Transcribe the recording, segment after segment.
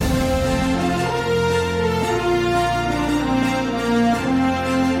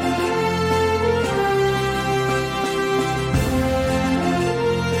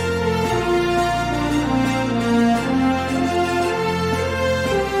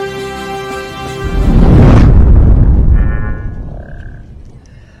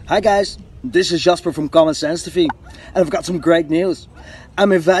Hi guys, this is Jasper from Common Sense TV, and I've got some great news.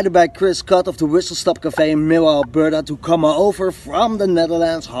 I'm invited by Chris Scott of the Whistle Stop Cafe in Mille, Alberta to come over from the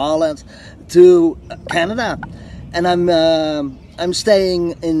Netherlands, Holland, to Canada. And I'm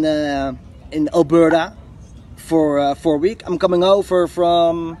staying in Alberta for a week. I'm coming over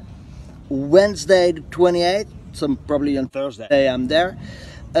from Wednesday the 28th, so probably on Thursday I'm there.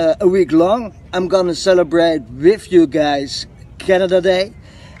 A week long. I'm gonna celebrate with you guys Canada Day.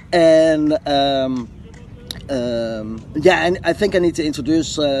 And yeah, and I think I need to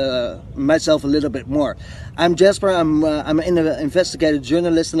introduce myself a little bit more. I'm Jasper. I'm an investigative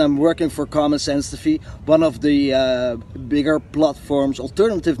journalist, and I'm working for Common Sense TV, one of the bigger platforms,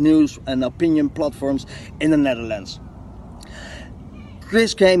 alternative news and opinion platforms in the Netherlands.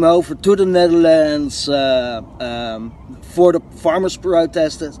 Chris came over to the Netherlands for the farmers'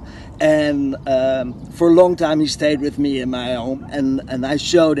 protesters, and for a long time he stayed with me in my home, and I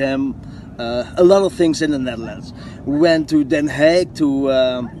showed him a lot of things in the Netherlands. We went to Den Haag, to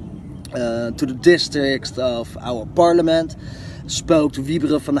the district of our parliament, spoke to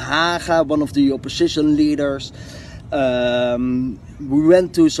Wieberen van Haga, one of the opposition leaders. We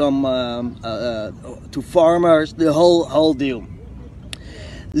went to some to farmers, the whole deal.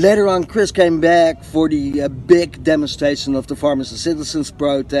 Later on, Chris came back for the big demonstration of the Farmers and Citizens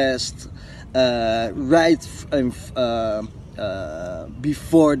protest, right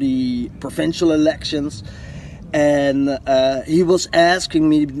before the provincial elections, and he was asking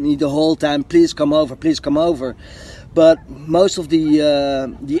me the whole time, please come over, please come over. But most of the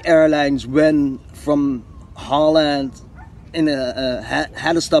airlines went from Holland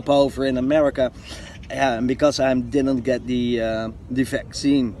had a stopover in America. Yeah, and because I didn't get the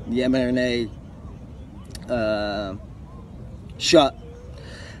vaccine, the mRNA shot,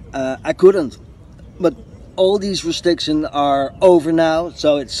 I couldn't. But all these restrictions are over now,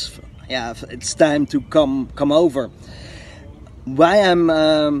 so it's time to come over. Why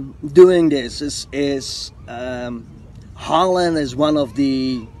I'm doing this is Holland is one of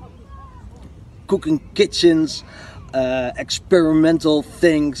the cooking kitchens, experimental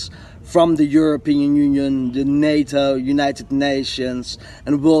things from the European Union, the NATO, United Nations,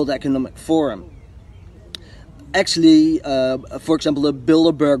 and World Economic Forum. Actually, for example, the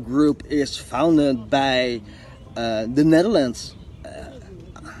Bilderberg Group is founded by the Netherlands.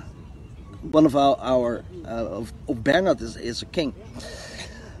 One of of Bernard is a king.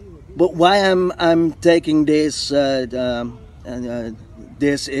 But why I'm taking this?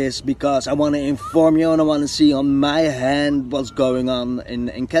 This is because I want to inform you, and I want to see on my hand what's going on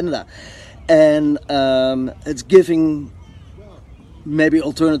in Canada. And it's giving maybe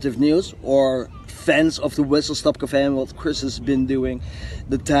alternative news or fans of the Whistle Stop Cafe and what Chris has been doing,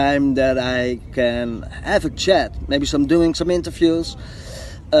 the time that I can have a chat, maybe doing some interviews.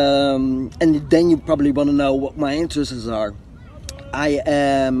 And then you probably want to know what my interests are.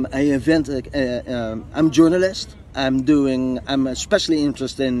 I'm a journalist. I'm especially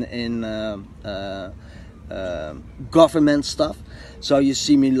interested in government stuff. So you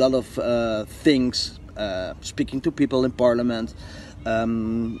see me a lot of things, speaking to people in parliament.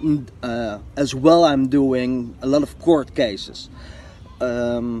 As well, I'm doing a lot of court cases.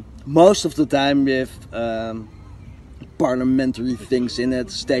 Most of the time with parliamentary things in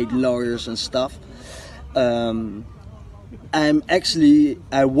it, state lawyers and stuff.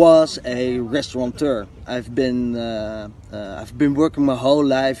 I was a restaurateur. I've been working my whole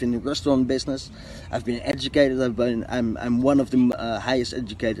life in the restaurant business. I've been educated. I'm one of the highest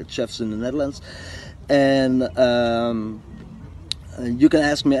educated chefs in the Netherlands, and you can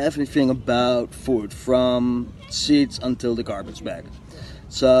ask me everything about food, from seeds until the garbage bag.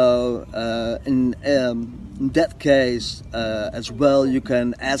 So in that case as well, you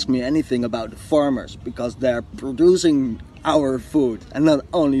can ask me anything about the farmers, because they're producing our food, and not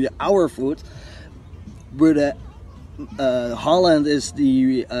only our food. Holland is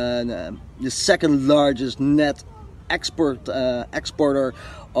the second largest net exporter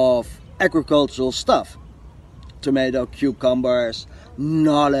of agricultural stuff: tomato, cucumbers,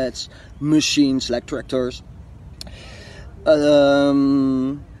 knowledge, machines like tractors.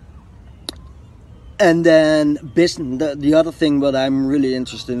 And then business. The other thing what I'm really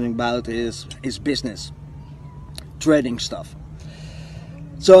interested about is business, trading stuff.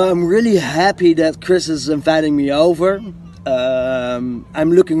 So I'm really happy that Chris is inviting me over.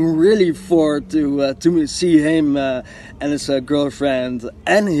 I'm looking really forward to see him and his girlfriend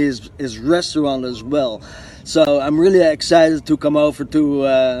and his restaurant as well. So I'm really excited to come over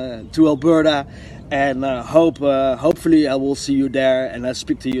to Alberta, and hopefully I will see you there, and I'll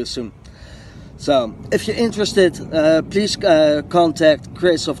speak to you soon. So, if you're interested, please contact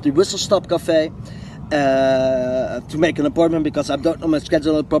Chris of the Whistle Stop Cafe to make an appointment, because I don't know my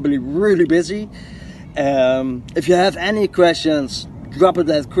schedule. I'm probably really busy. If you have any questions, drop it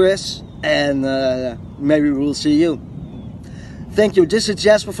at Chris, and maybe we'll see you. Thank you. This is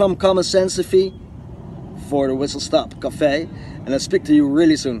Jasper from Common Sense TV for the Whistle Stop Cafe, and I'll speak to you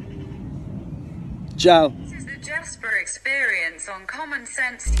really soon. Ciao. This is the Jasper Experience on Common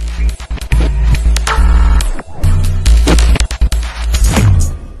Sense TV.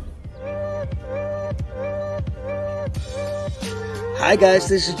 Hi guys,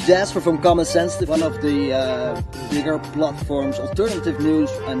 this is Jasper from Common Sense, one of the bigger platforms, alternative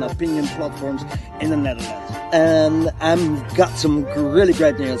news and opinion platforms in the Netherlands. And I've got some really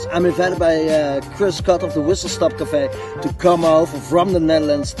great news. I'm invited by Chris Scott of the Whistle Stop Cafe to come over from the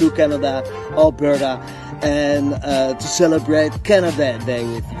Netherlands to Canada, Alberta, and to celebrate Canada Day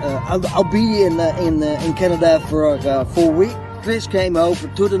with. I'll be in Canada for a full week. Chris came over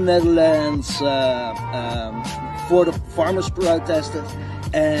to the Netherlands for the farmers protesters,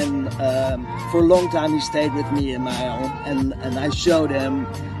 and for a long time he stayed with me in my home, and I showed him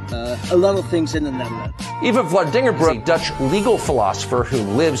a lot of things in the Netherlands. Eva Vladingerbroek, a Dutch legal philosopher who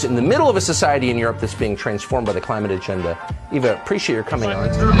lives in the middle of a society in Europe that's being transformed by the climate agenda. Eva, appreciate your coming on.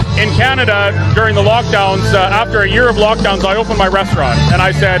 In Canada, during the lockdowns, after a year of lockdowns, I opened my restaurant, and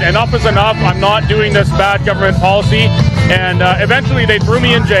I said, enough is enough. I'm not doing this bad government policy. And eventually they threw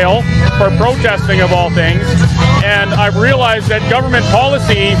me in jail for protesting, of all things. And I've realized that government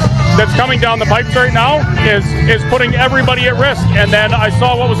policy that's coming down the pipes right now is putting everybody at risk. And then I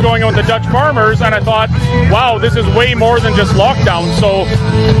saw what was going on with the Dutch farmers, and I thought, wow, this is way more than just lockdown. So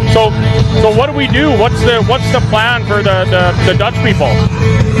what do we do? What's the plan for the Dutch people?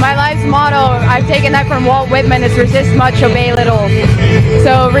 My life's motto, I've taken that from Walt Whitman, is resist much, obey little.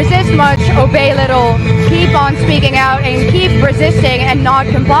 So resist much, obey little, keep on speaking out and keep resisting and not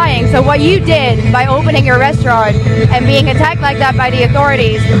complying. So what you did by opening your restaurant and being attacked like that by the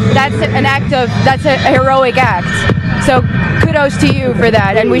authorities, that's a heroic act. So kudos to you for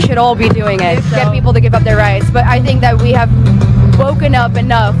that, and we should all be doing it. Get people to give up their rights. But I think that we have woken up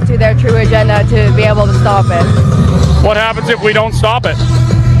enough to their true agenda to be able to stop it. What happens if we don't stop it?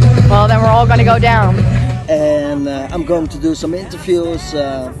 Well, then we're all going to go down. And I'm going to do some interviews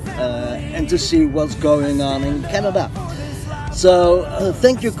and to see what's going on in Canada. So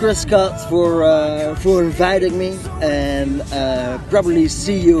thank you, Chris Scott, for inviting me, and probably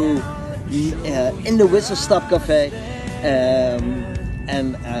see you in the Whistle Stop Cafe.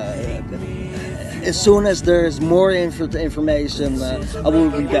 And as soon as there's more information, I will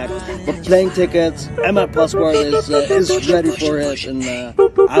be back. But plane tickets and my passport is ready for it, and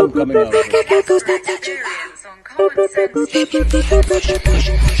I'm coming over. Experience on Common Sense.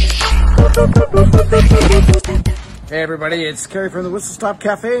 Hey everybody, it's Kerry from the Whistle Stop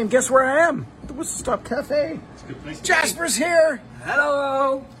Cafe, and guess where I am? The Whistle Stop Cafe. Jasper's here.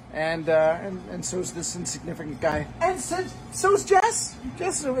 Hello. And so's this insignificant guy, and so's Jess.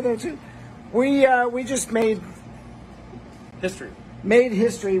 Jess is over there too. We just made history. Made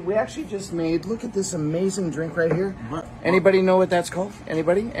history. We actually just made. Look at this amazing drink right here. Anybody know what that's called?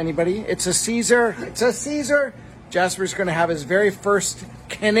 Anybody? Anybody? It's a Caesar. It's a Caesar. Jasper's going to have his very first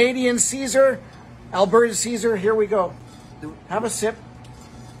Canadian Caesar. Alberta Caesar, here we go. Have a sip.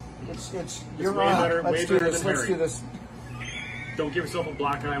 It's you're way on. better, Let's way do better this. than Let's Harry. do this. Don't give yourself a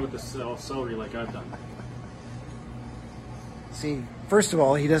black eye with the celery like I've done. See, first of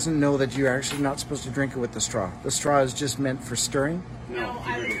all, he doesn't know that you're actually not supposed to drink it with the straw. The straw is just meant for stirring. No,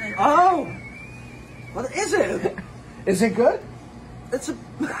 Oh, what is it? Is it good? It's a.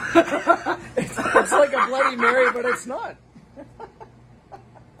 It's like a Bloody Mary, but it's not.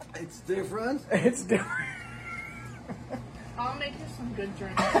 It's different. It's different. I'll make you some good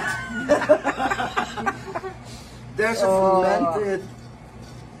drink. There's a fermented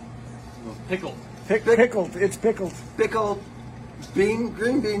pickled. Pickled. It's pickled. pickled green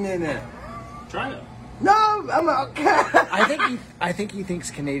bean in it. Try it. No, I'm okay. I think he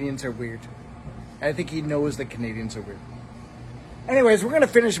thinks Canadians are weird. I think he knows that Canadians are weird. Anyways, we're going to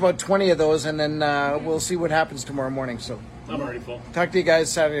finish about 20 of those, and then we'll see what happens tomorrow morning. So I'm already full. talk to you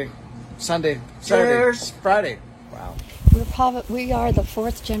guys Saturday, Sunday, Cheers. Friday. Wow. We are the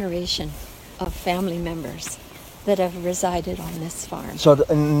fourth generation of family members that have resided on this farm. So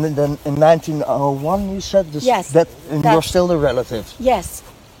in 1901, you said this, Yes, and you're still the relative. Yes,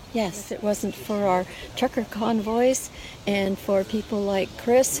 yes. It wasn't for our trucker convoys and for people like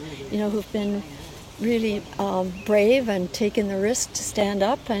Chris, who've been really brave and taken the risk to stand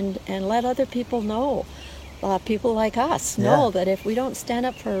up and let other people know people like us know that if we don't stand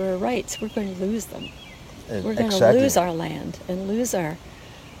up for our rights, we're going to lose them. We're going to lose our land and lose our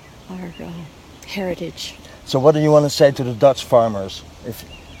heritage. So what do you want to say to the Dutch farmers?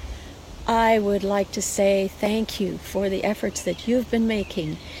 I would like to say thank you for the efforts that you've been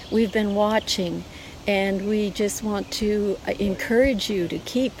making. We've been watching, and we just want to encourage you to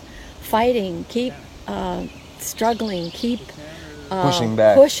keep fighting, keep struggling, keep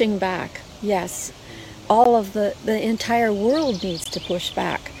pushing back. Yes, all of the entire world needs to push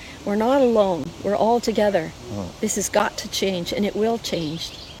back. We're not alone. We're all together. This has got to change, and it will change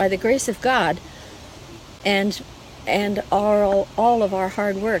by the grace of God, and all of our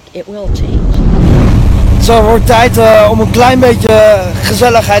hard work. It will change. Zo, het wordt tijd om een klein beetje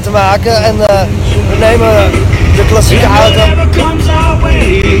gezelligheid te maken en we nemen de klassieke auto.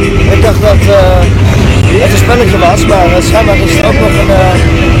 Ik dacht dat het een spelletje was, maar schijnbaar is er ook nog een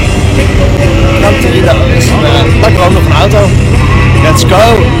Gran Torino. Dus blijkbaar ook nog een auto. Let's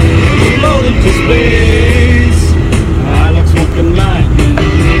go!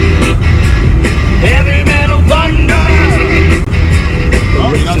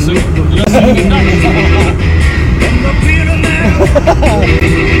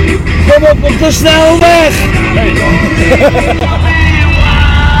 Kom op de snelweg!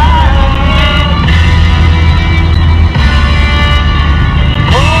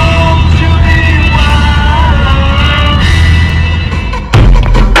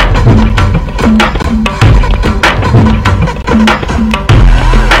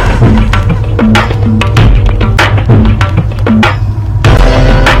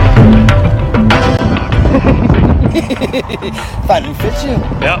 Finally fits you.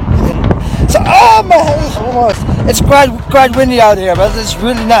 Yeah. So, oh my head almost. It's quite windy out here, but it's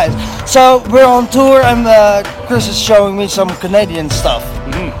really nice. So we're on tour, and Chris is showing me some Canadian stuff.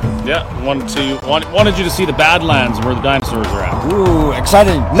 Mm-hmm. Yeah. Wanted you to see the Badlands where the dinosaurs are at. Ooh,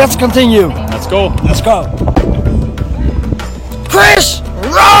 exciting! Let's continue. Let's go. Let's go. Chris,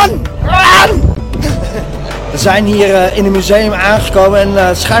 run! Run! We zijn hier in een museum aangekomen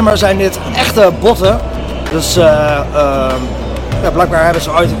en schijnbaar zijn dit echte botten. Dus blijkbaar hebben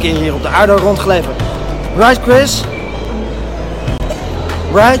ze ooit een keer hier op de aarde rondgeleefd. Right, Chris?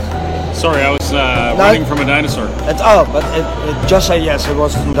 Right? Sorry, I was waiting from a dinosaur. But it just say yes, it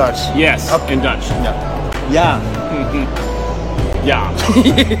was in Dutch. Yes, okay. in Dutch. Yeah. Mm-hmm. Yeah.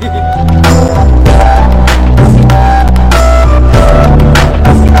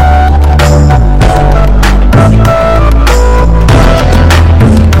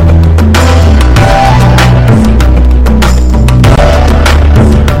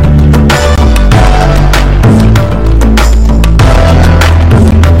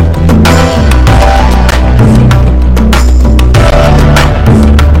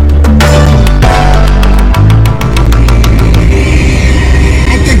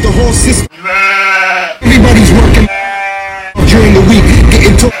 Everybody's working during the week,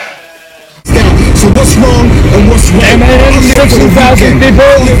 getting to so what's wrong and what's right? I'm here for the weekend. I'm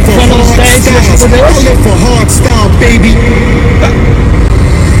here for hard styles. I'm here for hard style, baby.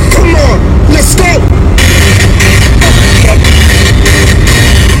 Come on, let's go.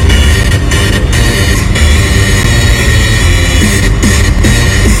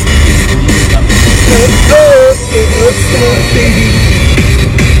 Baby.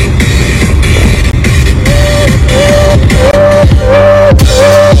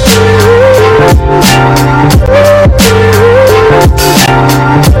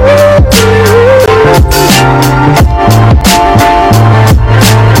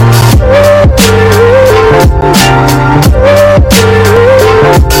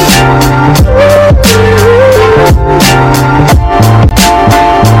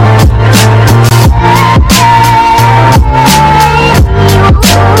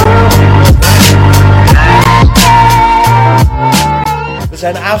 We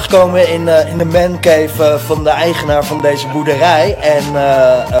zijn aangekomen in de mancave van de eigenaar van deze boerderij. En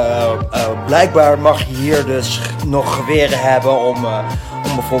blijkbaar mag je hier dus nog geweren hebben om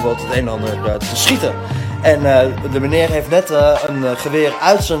bijvoorbeeld het een en ander te schieten. En de meneer heeft net een geweer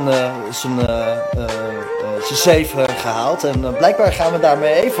uit zijn safe gehaald. En blijkbaar gaan we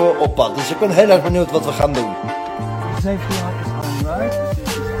daarmee even op pad. Dus ik ben heel erg benieuwd wat we gaan doen. Safety is on, right?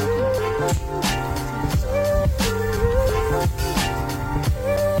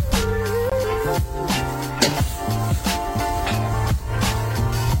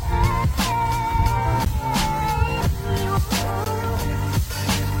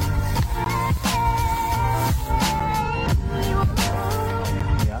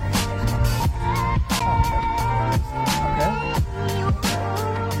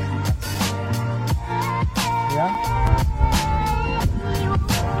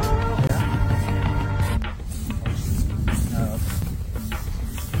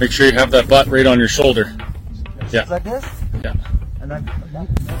 Make sure you have that butt right on your shoulder. Yeah. Like this? Yeah. And then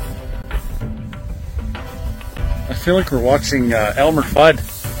I feel like we're watching Elmer Fudd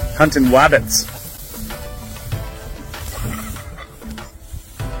hunting wabbits.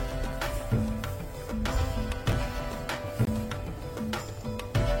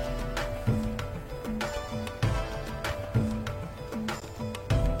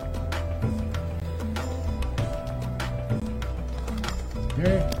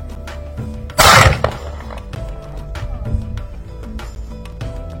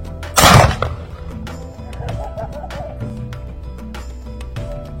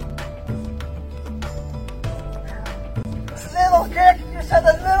 little kick? You said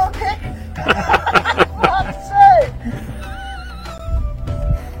a little kick? What say?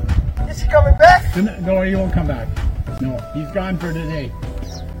 Is he coming back? No, he won't come back. No, he's gone for today.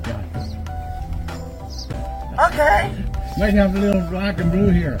 Yeah. Okay. Might have a little black and blue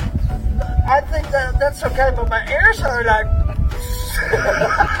here. I think that's okay, but my ears are like...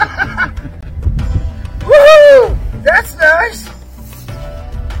 Woohoo! That's nice!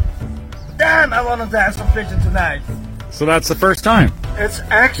 Damn, I want to dance some pigeon tonight. So that's the first time. It's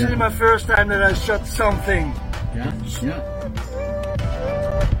actually my first time that I shot something. Yeah, yeah.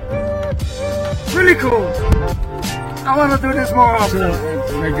 Really cool. I want to do this more often. So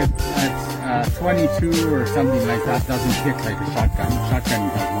it's like a 22 or something like that doesn't kick like a shotgun. Shotgun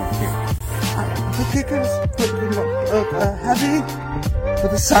has more kick. The kick is heavy, but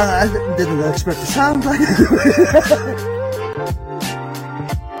the sound, I didn't expect the sound like it.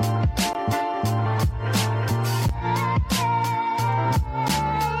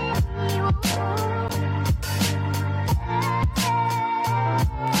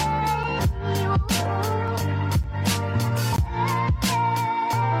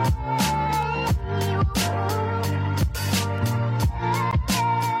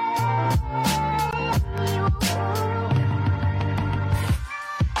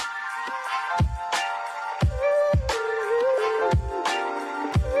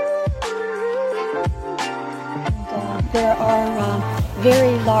 There are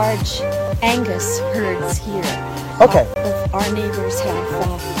very large Angus herds here. Okay. Our neighbors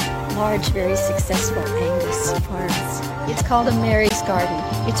have large, very successful Angus farms. It's called a Mary's Garden.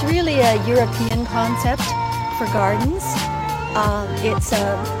 It's really a European concept for gardens.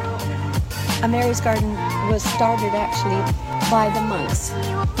 A Mary's Garden was started actually by the monks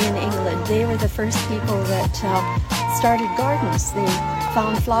in England. They were the first people that started gardens. They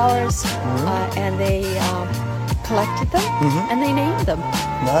found flowers and they collected them and they named them.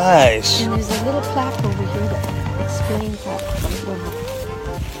 Nice. And there's a little plaque over here that explains that as well.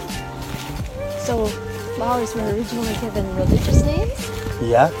 So flowers were originally given religious names.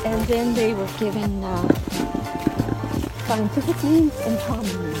 Yeah. And then they were given scientific names and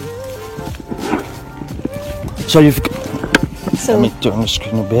common names. So you've... Let me turn the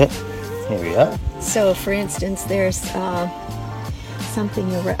screen a bit. Here we are. So for instance, there's a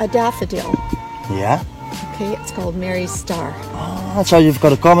daffodil. Yeah. Okay, it's called Mary's Star. Oh, so you've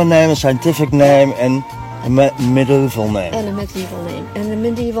got a common name, a scientific name, and a medieval name. And a medieval name. And the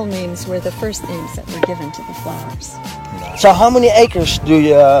medieval names were the first names that were given to the flowers. So how many acres do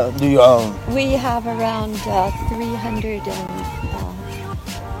you own? We have around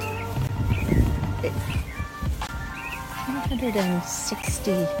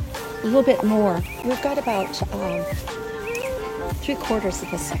 360, a little bit more. We've got about 3/4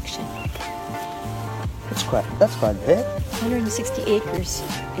 of a section. That's quite big. 160 acres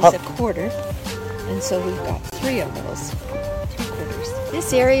is a quarter, and so we've got 3 of those, 3/4.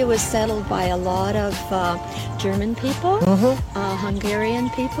 This area was settled by a lot of German people, Hungarian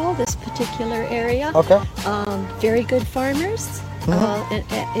people, this particular area. Okay. Very good farmers, and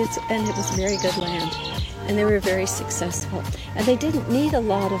it was very good land. And they were very successful. And they didn't need a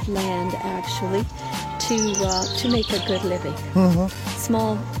lot of land, actually, to make a good living.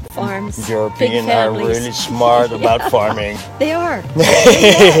 Small farms, Europeans big are families. really smart about farming. They are.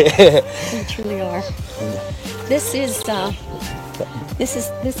 They truly are. This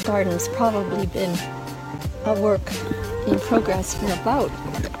garden's probably been a work in progress for about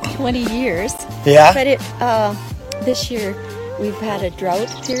 20 years. Yeah. But this year we've had a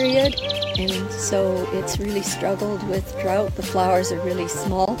drought period, and so it's really struggled with drought. The flowers are really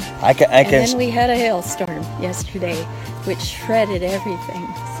small. And then we had a hailstorm yesterday, which shredded everything.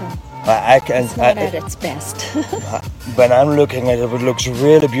 So it's not at its best. When I'm looking at it, it looks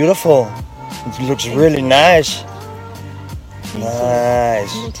really beautiful. It looks really nice.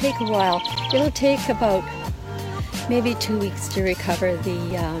 Nice. It'll take a while. It'll take about maybe 2 weeks to recover.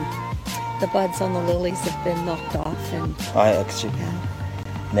 The buds on the lilies have been knocked off, and I see.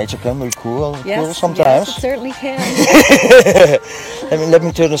 Nature can be cool Yes, sometimes. yes, it certainly can. Let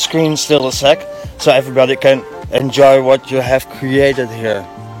me turn the screen still a sec, so everybody can enjoy what you have created here.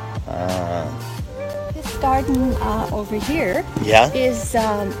 This garden over here is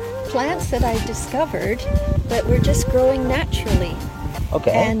plants that I discovered that were just growing naturally.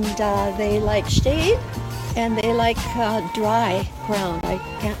 Okay. And they like shade and they like dry ground. I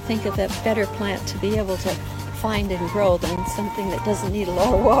can't think of a better plant to be able to find and grow than something that doesn't need a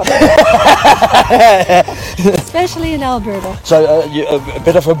lot of water. Especially in Alberta. So a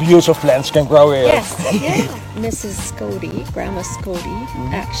bit of abuse of plants can grow here. Yes, yeah. Mrs. Scody, Grandma Scody,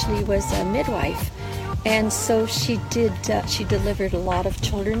 actually was a midwife. And so she delivered a lot of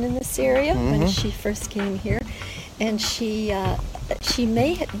children in this area when she first came here. And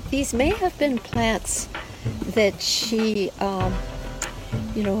these may have been plants that she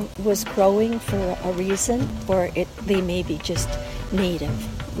was growing for a reason, or they may be just native.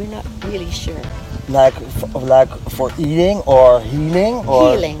 We're not really sure. Like for eating or healing?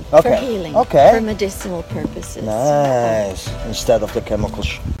 Or? Healing, okay. for healing, okay. for medicinal purposes. Nice, instead of the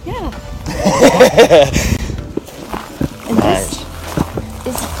chemicals. Yeah. And nice.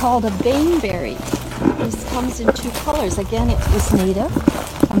 This is called a baneberry. This comes in two colors. Again, it was native.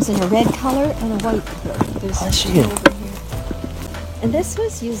 Comes in a red color and a white color. There's I see two it. over here. And this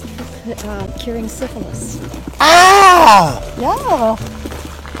was used for curing syphilis. Ah! Yeah.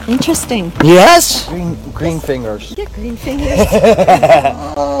 Interesting. Yes. Green fingers. Yeah, green fingers.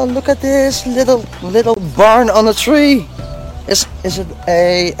 Oh, look at this little barn on a tree. Is it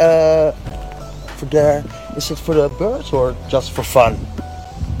Is it for the birds or just for fun?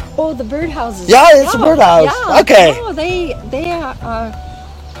 Oh, the birdhouses. Yeah, it's a birdhouse. Yeah. Okay. No, they are.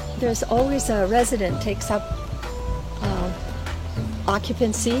 There's always a resident takes up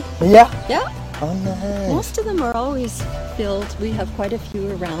occupancy. Yeah. Yeah. Oh, nice. Most of them are always filled. We have quite a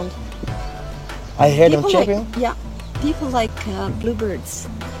few around. I hear them chirping. People like bluebirds.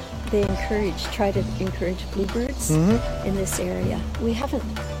 They try to encourage bluebirds in this area. We've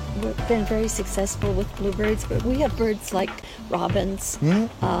been very successful with bluebirds, but we have birds like robins,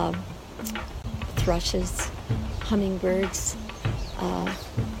 thrushes, hummingbirds,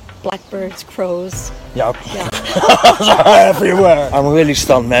 blackbirds, crows. Yep. Yeah. Everywhere. I'm really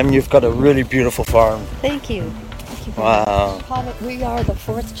stunned, ma'am. You've got a really beautiful farm. Thank you. Thank you very Wow. much. We are the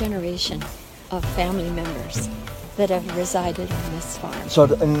 4th generation of family members that have resided on this farm. So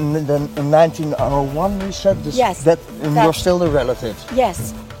in 1901 we said this, Yes, and you're still the relative.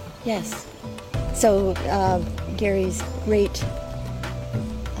 Yes, yes. So Gary's great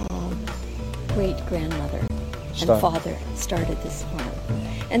grandmother and father started this farm,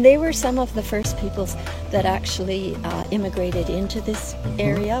 and they were some of the first peoples that actually immigrated into this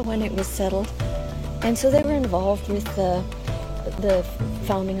area when it was settled, and so they were involved with the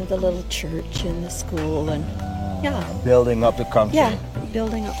founding of the little church and the school and. Yeah. Building up the country. Yeah,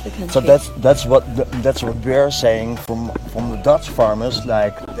 building up the country. So that's what we're saying from the Dutch farmers.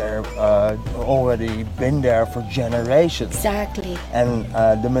 Like they're already been there for generations. Exactly. And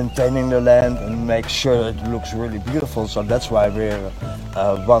they're maintaining the land and make sure it looks really beautiful. So that's why we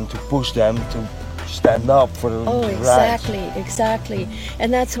want to push them to stand up for the rights. Exactly.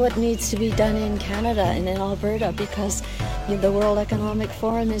 And that's what needs to be done in Canada and in Alberta, because the World Economic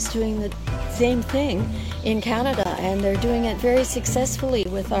Forum is doing the same thing in Canada, and they're doing it very successfully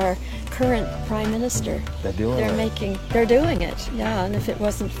with our current Prime Minister. They're doing it, yeah. And if it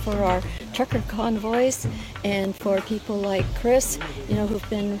wasn't for our trucker convoys and for people like Chris, who've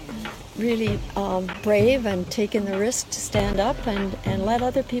been really brave and taken the risk to stand up and let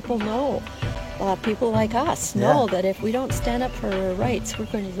other people know, people like us know that if we don't stand up for our rights, we're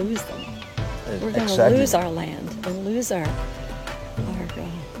going to lose them. We're going to lose our land and lose our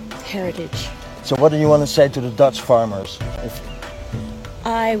heritage. So what do you want to say to the Dutch farmers?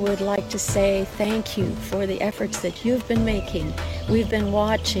 I would like to say thank you for the efforts that you've been making. We've been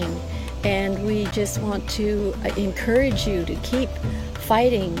watching, and we just want to encourage you to keep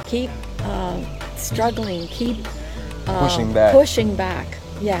fighting, keep struggling, keep pushing back.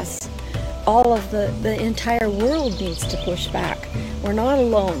 Yes. All of the entire world needs to push back. We're not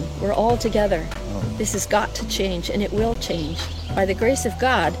alone. We're all together. This has got to change, and it will change. By the grace of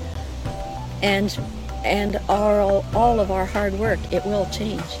God and all of our hard work, it will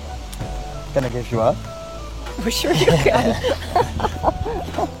change. Can I give you up? Oh, sure you can.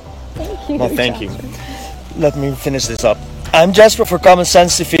 Thank you. Well, thank you. Let me finish this up. I'm Jasper for Common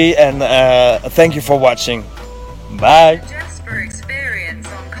Sense TV, and thank you for watching. Bye. Jasper Experience.